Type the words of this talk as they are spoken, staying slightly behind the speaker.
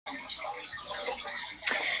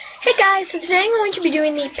Hey guys, so today I'm going to be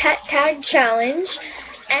doing the pet tag challenge,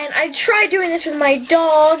 and I tried doing this with my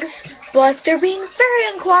dogs, but they're being very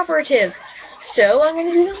uncooperative. So I'm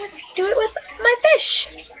going to do it with my fish.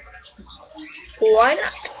 Why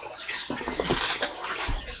not?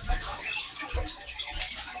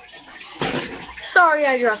 Sorry,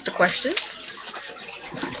 I dropped the question.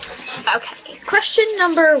 Okay, question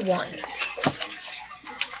number 1.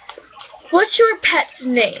 What's your pet's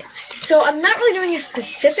name? So I'm not really doing a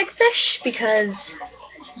specific fish because,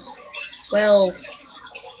 well,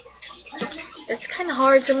 it's kind of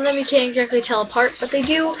hard. Some of them you can't exactly tell apart, but they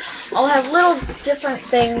do all have little different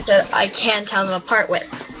things that I can tell them apart with.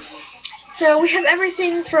 So we have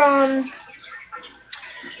everything from,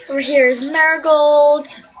 over here is Marigold,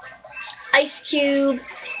 Ice Cube,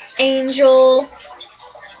 Angel,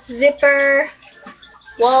 Zipper,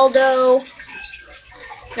 Waldo.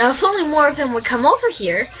 Now if only more of them would come over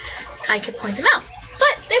here, I could point them out,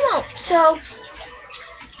 but they won't, so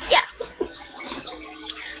yeah.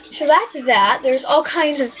 So that's that. There's all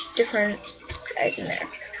kinds of different guys in there.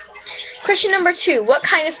 Question number 2, what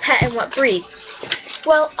kind of pet and what breed?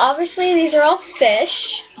 Well, obviously these are all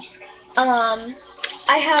fish.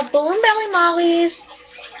 I have balloon belly mollies,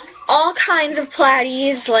 all kinds of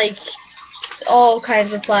platies, like all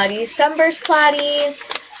kinds of platies, sunburst platies,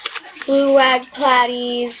 blue wag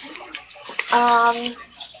platies,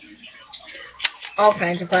 all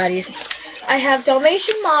kinds of platies. I have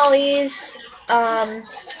Dalmatian mollies,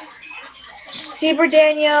 zebra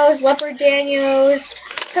danios, leopard danios.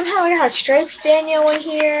 Somehow I got a striped danio in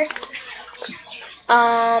here.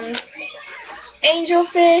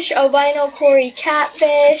 Angelfish, albino cory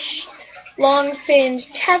catfish, long-finned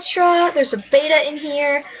tetra. There's a beta in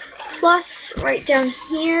here. Plus, right down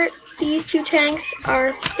here, these 2 tanks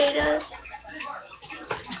are betas.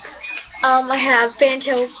 I have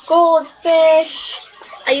Banto goldfish.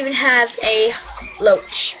 I even have a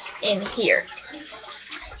loach in here.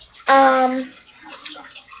 How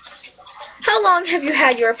long have you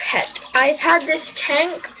had your pet? I've had this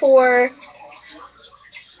tank for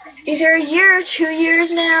either a year or 2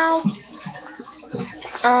 years now.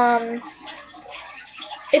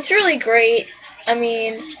 It's really great. I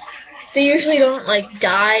mean, they usually don't like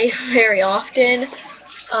die very often.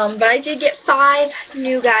 But I did get 5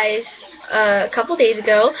 new guys a couple days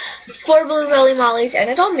ago. 4 balloon belly mollies and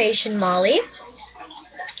a Dalmatian molly.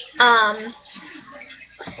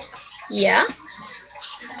 Yeah.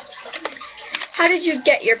 How did you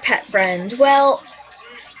get your pet friend? Well,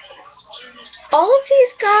 all of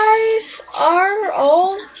these guys are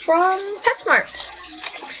all from PetSmart.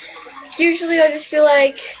 Usually I'll just be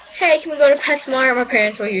like, hey, can we go to PetSmart? My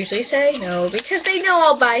parents will usually say no because they know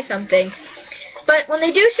I'll buy something. But when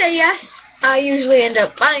they do say yes, I usually end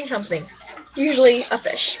up buying something. Usually a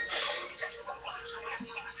fish.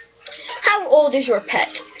 How old is your pet?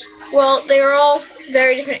 Well, they are all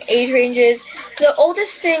very different age ranges. The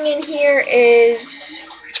oldest thing in here is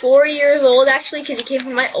 4 years old, actually, because he came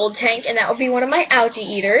from my old tank, and that would be one of my algae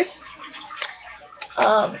eaters.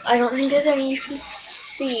 I don't think there's any you can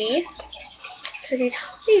see, because he's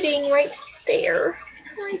hiding right there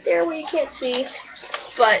where you can't see.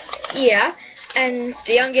 But, yeah. And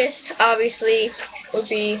the youngest, obviously, would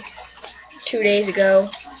be 2 days ago.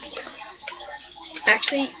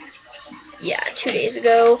 Actually, yeah, 2 days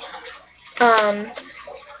ago.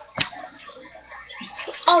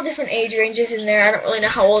 All different age ranges in there. I don't really know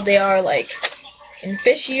how old they are, like, in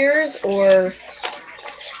fish years, or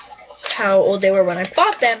how old they were when I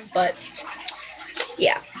bought them, but,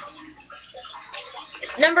 yeah.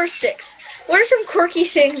 Number 6. What are some quirky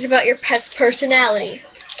things about your pet's personality?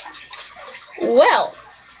 Well,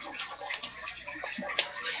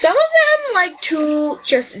 some of them like to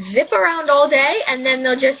just zip around all day, and then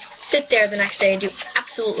they'll just sit there the next day and do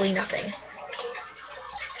absolutely nothing.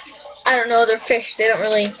 I don't know, they're fish. They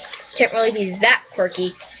can't really be that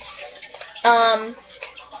quirky. I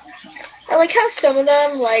like how some of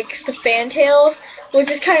them, like the fantails, will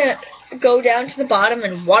just kind of go down to the bottom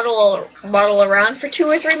and waddle around for 2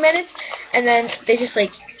 or 3 minutes, and then they just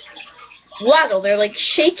like waddle. They're like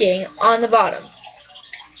shaking on the bottom.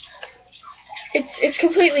 It's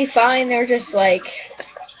completely fine. They're just like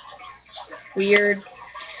weird.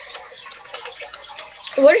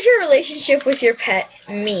 What does your relationship with your pet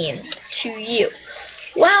mean to you?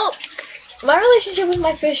 Well, my relationship with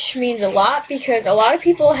my fish means a lot, because a lot of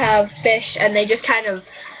people have fish and they just kind of,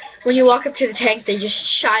 when you walk up to the tank, they just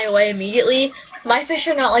shy away immediately. My fish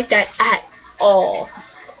are not like that at all.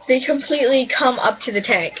 They completely come up to the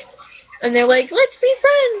tank. And they're like, let's be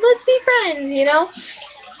friends, you know?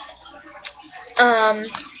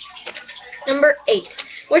 Number 8.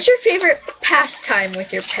 What's your favorite pastime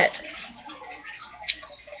with your pet?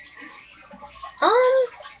 If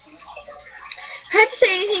I had to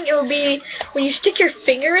say anything, it would be when you stick your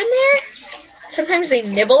finger in there. Sometimes they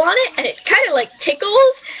nibble on it, and it kind of like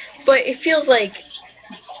tickles, but it feels like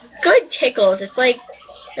good tickles. It's like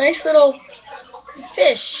a nice little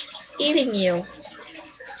fish eating you.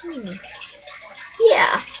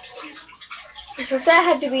 Yeah. So if that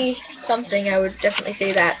had to be something, I would definitely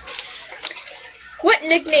say that. What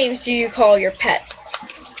nicknames do you call your pet?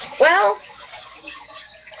 Well,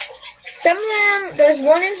 some of them, there's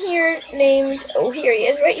one in here named, oh, here he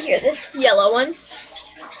is, right here, this yellow one.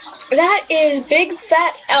 That is Big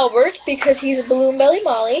Fat Albert, because he's a Balloon Belly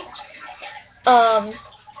Molly. I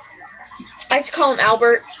just call him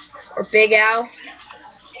Albert, or Big Al.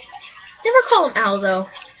 Never call him Al, though.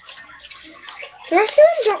 The rest of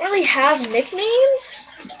them don't really have nicknames.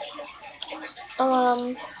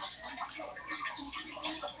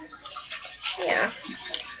 Yeah.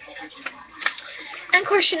 And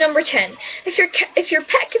question number 10. If your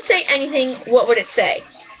pet could say anything, what would it say?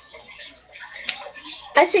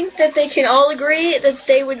 I think that they can all agree that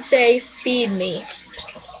they would say, feed me.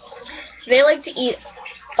 They like to eat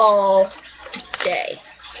all day.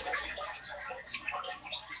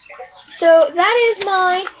 So that is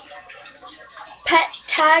my pet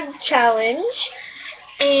tag challenge.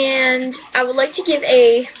 And I would like to give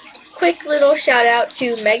a quick little shout out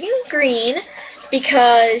to Megan Green,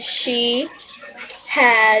 because she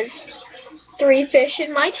has 3 fish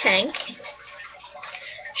in my tank.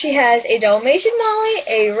 She has a Dalmatian Molly,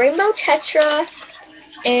 a Rainbow Tetra,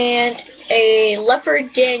 and a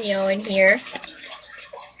Leopard Daniel in here.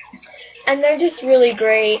 And they're just really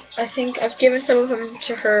great. I think I've given some of them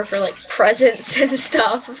to her for like presents and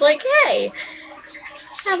stuff. It's like, hey,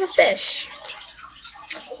 have a fish.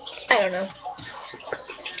 I don't know.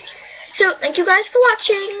 So, thank you guys for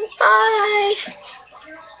watching. Bye!